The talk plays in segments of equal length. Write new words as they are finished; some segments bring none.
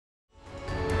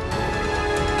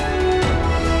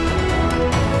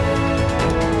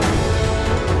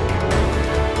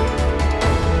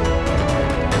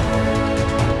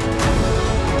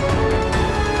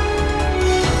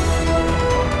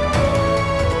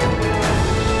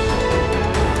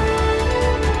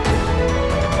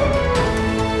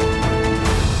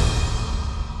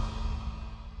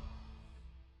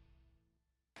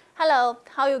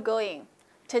you going?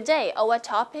 Today our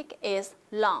topic is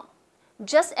lung.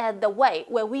 Just as the way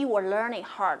when we were learning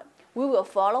hard, we will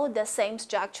follow the same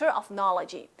structure of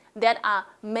knowledge that are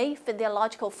main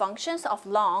physiological functions of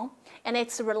lung and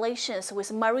its relations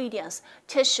with meridians,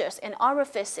 tissues and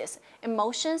orifices,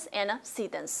 emotions and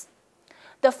sedence.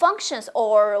 The functions,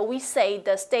 or we say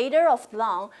the status of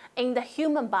lung in the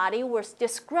human body, was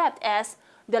described as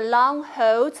the lung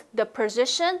holds the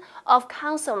position of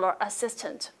counselor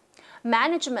assistant.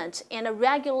 Management and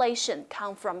regulation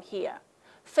come from here.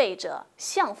 肺者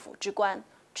相傅之官，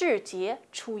治节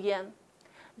出焉.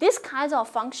 These kinds of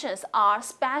functions are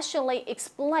specially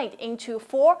explained into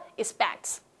 4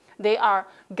 aspects. They are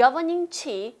governing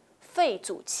qi, 肺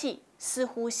主气, 司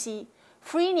呼吸,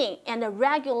 freeing and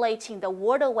regulating the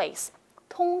waterways,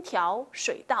 通调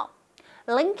水道,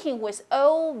 linking with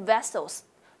all vessels,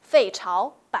 肺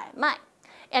潮百脉,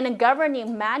 and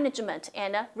governing management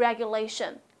and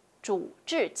regulation, 主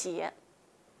治节.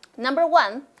 Number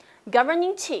 1,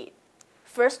 governing qi.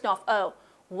 First of all,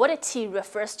 what qi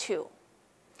refers to.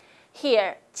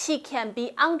 Here, qi can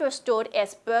be understood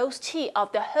as both qi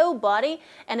of the whole body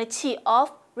and qi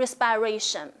of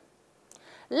respiration.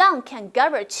 Lung can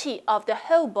govern qi of the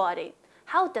whole body.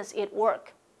 How does it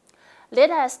work? Let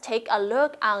us take a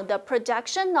look on the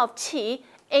production of qi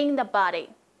in the body.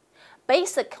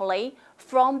 Basically,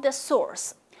 from the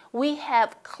source, we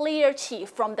have clear qi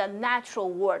from the natural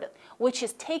world, which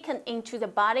is taken into the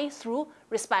body through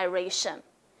respiration.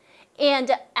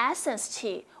 And essence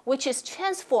qi, which is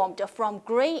transformed from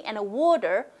grain and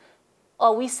water,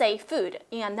 or we say food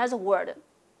in another word.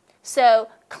 So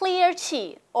clear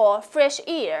qi or fresh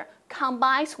air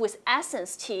combines with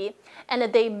essence qi,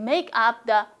 and they make up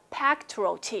the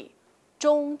pectoral qi,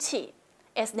 中qi,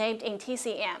 as named in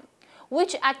TCM,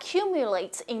 which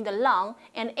accumulates in the lung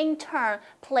and in turn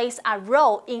plays a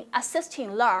role in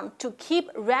assisting lung to keep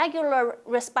regular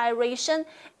respiration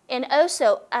and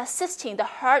also assisting the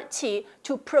heart qi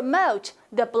to promote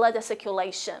the blood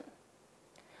circulation.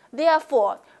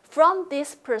 Therefore, from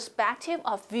this perspective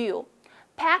of view,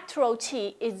 pectoral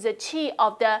qi is the qi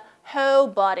of the whole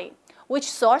body, which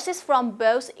sources from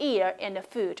both air and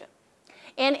food,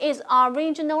 and is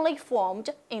originally formed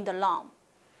in the lung.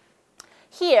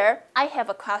 Here, I have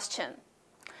a question.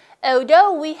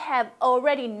 Although we have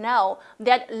already known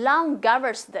that lung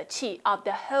governs the qi of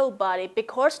the whole body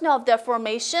because of the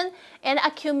formation and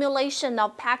accumulation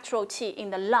of pectoral qi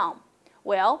in the lung,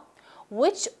 well,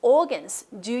 which organs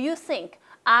do you think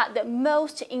are the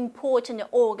most important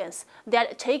organs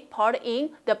that take part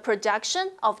in the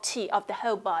production of qi of the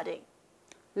whole body?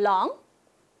 Lung?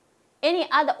 Any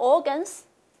other organs?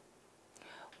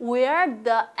 Where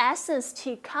the essence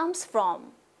qi comes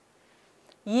from?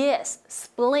 Yes,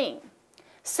 spleen.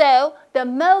 So, the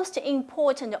most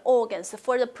important organs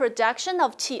for the production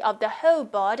of qi of the whole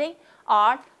body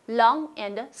are lung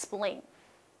and spleen.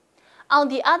 On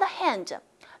the other hand,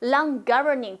 lung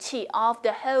governing qi of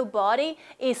the whole body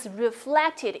is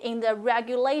reflected in the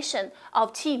regulation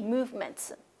of qi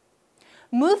movements.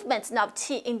 Movements of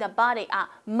qi in the body are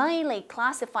mainly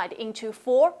classified into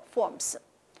 4 forms: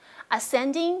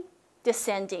 ascending,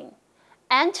 descending,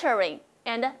 entering,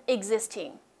 and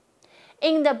existing.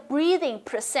 In the breathing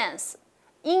process,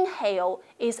 inhale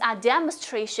is a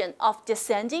demonstration of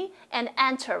descending and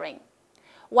entering,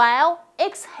 while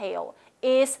exhale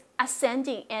is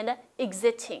ascending and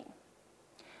exiting.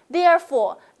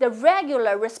 Therefore, the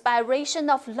regular respiration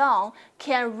of lung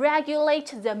can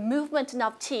regulate the movement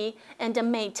of qi and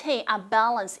maintain a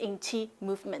balance in qi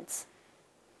movements.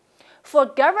 For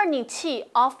governing qi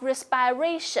of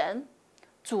respiration,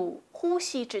 主呼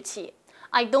吸之气,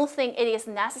 I don't think it is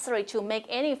necessary to make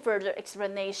any further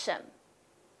explanation.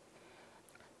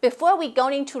 Before we go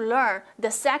into learn the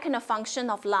second function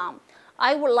of lung,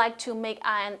 I would like to make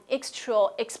an extra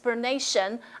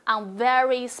explanation on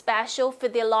very special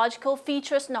physiological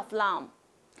features of lung.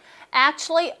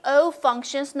 Actually, all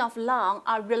functions of lung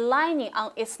are relying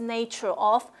on its nature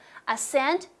of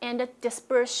ascent and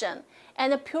dispersion,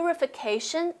 and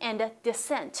purification and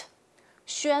descent,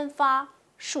 宣发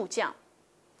肃降.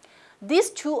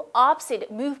 These 2 opposite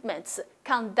movements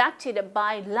conducted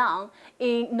by lung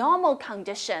in normal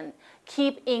condition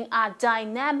keep in a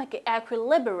dynamic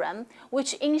equilibrium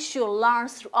which ensure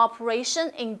lungs operation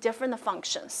in different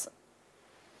functions.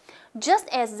 Just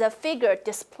as the figure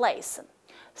displays,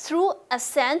 through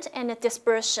ascent and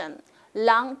dispersion,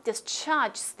 lung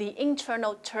discharges the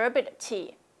internal turbid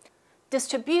qi,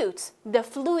 distributes the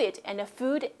fluid and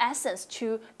food essence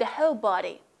to the whole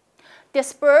body,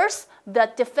 disperses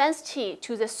the defense qi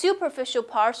to the superficial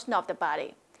parts of the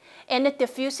body, and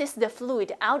diffuses the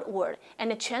fluid outward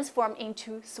and transforms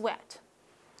into sweat.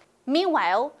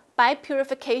 Meanwhile, by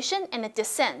purification and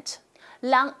descent,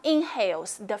 lung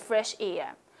inhales the fresh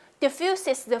air,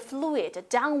 diffuses the fluid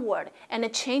downward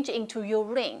and changes into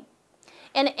urine,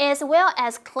 and as well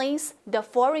as cleans the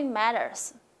foreign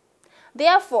matters.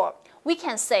 Therefore, we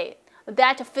can say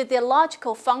that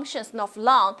physiological functions of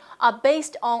lung are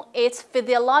based on its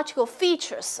physiological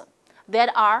features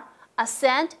that are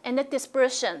ascent and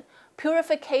dispersion,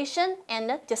 purification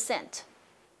and descent.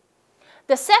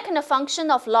 The second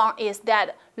function of lung is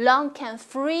that lung can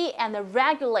free and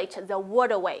regulate the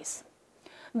waterways.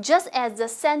 Just as the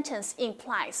sentence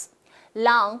implies,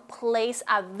 lung plays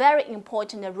a very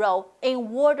important role in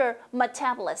water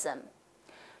metabolism.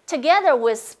 Together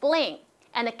with spleen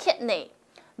and kidney,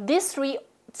 these three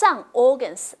脏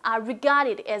organs are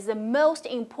regarded as the most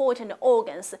important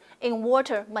organs in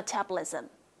water metabolism.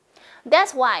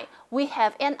 That's why we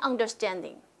have an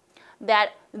understanding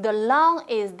that the lung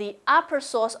is the upper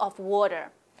source of water,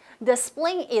 the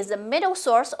spleen is the middle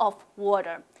source of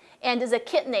water, and the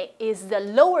kidney is the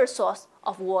lower source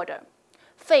of water.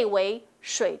 肺为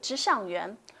水之上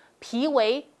源，脾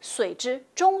为水之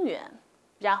中源，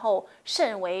然后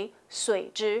肾为水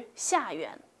之下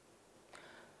源。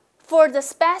For the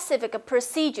specific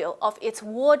procedure of its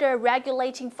water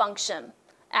regulating function,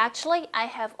 actually I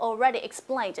have already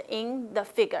explained in the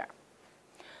figure.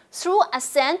 Through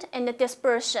ascent and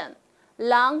dispersion,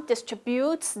 lung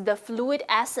distributes the fluid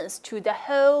essence to the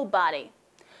whole body,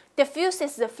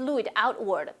 diffuses the fluid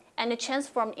outward, and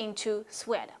transforms into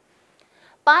sweat.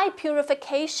 By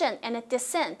purification and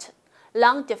descent,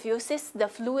 lung diffuses the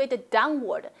fluid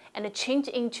downward and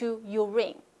changes into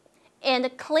urine,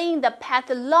 and clean the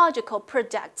pathological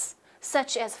products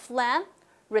such as phlegm,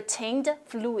 retained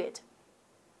fluid.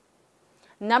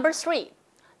 Number 3.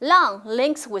 Lung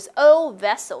links with all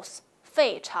vessels,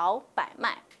 肺朝百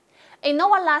脉. In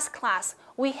our last class,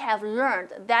 we have learned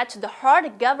that the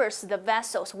heart governs the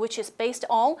vessels, which is based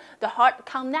on the heart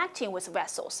connecting with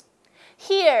vessels.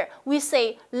 Here, we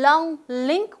say lung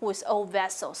link with all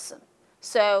vessels.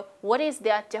 So, what is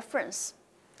their difference?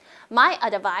 My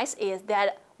advice is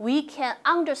that we can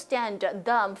understand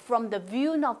them from the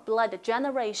view of blood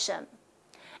generation.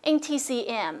 In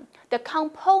TCM, the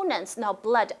components of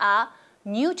blood are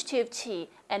nutritive T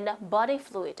and body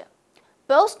fluid.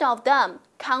 Both of them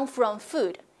come from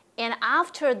food, and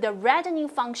after the reddening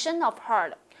function of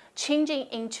heart, changing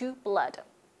into blood.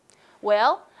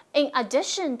 Well, in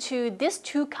addition to these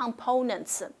two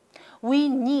components, we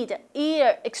need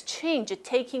air exchange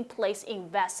taking place in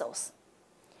vessels,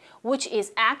 which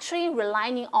is actually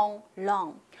relying on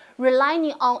lung,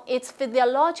 relying on its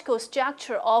physiological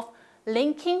structure of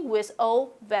linking with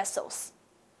all vessels.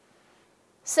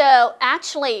 So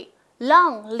actually,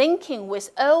 lung linking with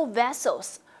all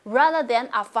vessels rather than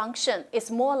a function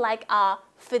is more like a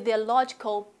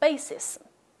physiological basis.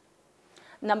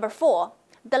 Number 4,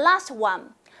 the last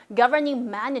one, governing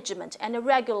management and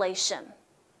regulation.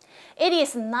 It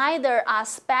is neither a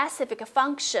specific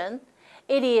function,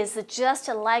 it is just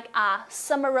like a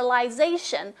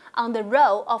summarization on the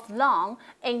role of lung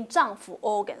in 脏腑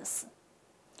organs.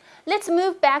 Let's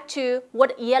move back to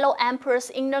what Yellow Emperor's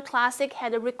inner classic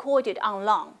had recorded on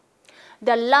lung.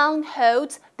 The lung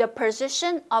holds the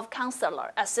position of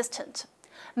counselor assistant.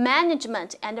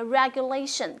 Management and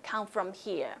regulation come from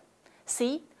here.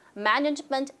 See,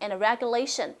 management and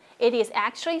regulation, it is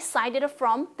actually cited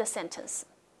from the sentence.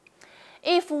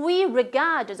 If we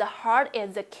regard the heart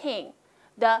as the king,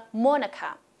 the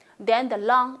monarch, then the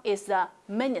lung is the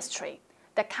ministry,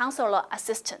 the counselor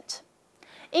assistant.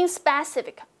 In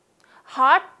specific,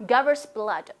 heart governs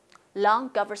blood,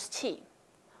 lung governs T.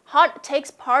 Heart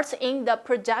takes part in the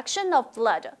production of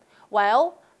blood,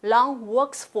 while lung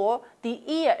works for the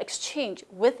air exchange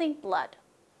within blood.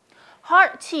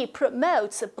 Heart T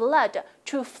promotes blood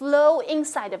to flow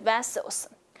inside the vessels,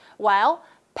 while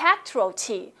pectoral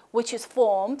T, which is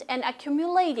formed and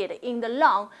accumulated in the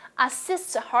lung,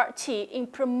 assists heart T in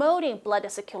promoting blood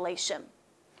circulation.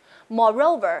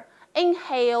 Moreover,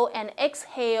 inhale and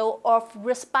exhale of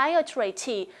respiratory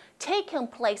T taking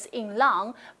place in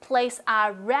lung plays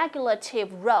a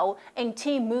regulative role in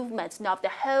T movements of the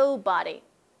whole body.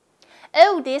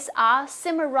 All these are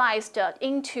summarized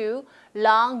into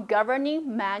lung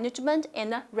governing management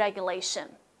and regulation.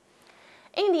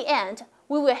 In the end,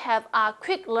 we will have a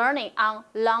quick learning on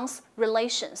lungs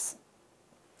relations.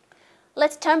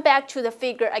 Let's turn back to the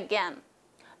figure again.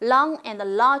 Lung and the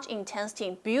large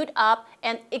intestine build up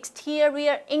an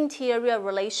exterior-interior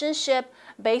relationship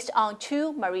based on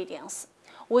two meridians,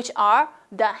 which are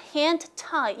the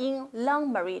hand-Tai-Yin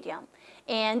lung meridian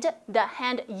and the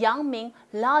hand-Yang-Ming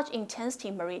large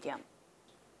intestine meridian.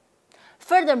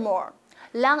 Furthermore,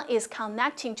 Lung is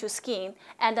connecting to skin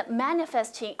and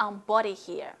manifesting on body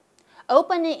hair.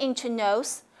 Opening into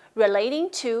nose, relating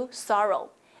to sorrow,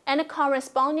 and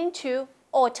corresponding to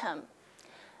autumn.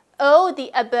 All the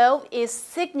above is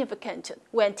significant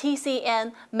when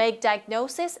TCM make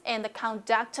diagnosis and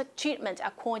conduct treatment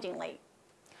accordingly.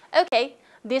 Okay,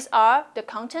 these are the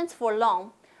contents for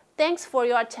lung. Thanks for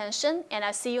your attention, and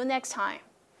I'll see you next time.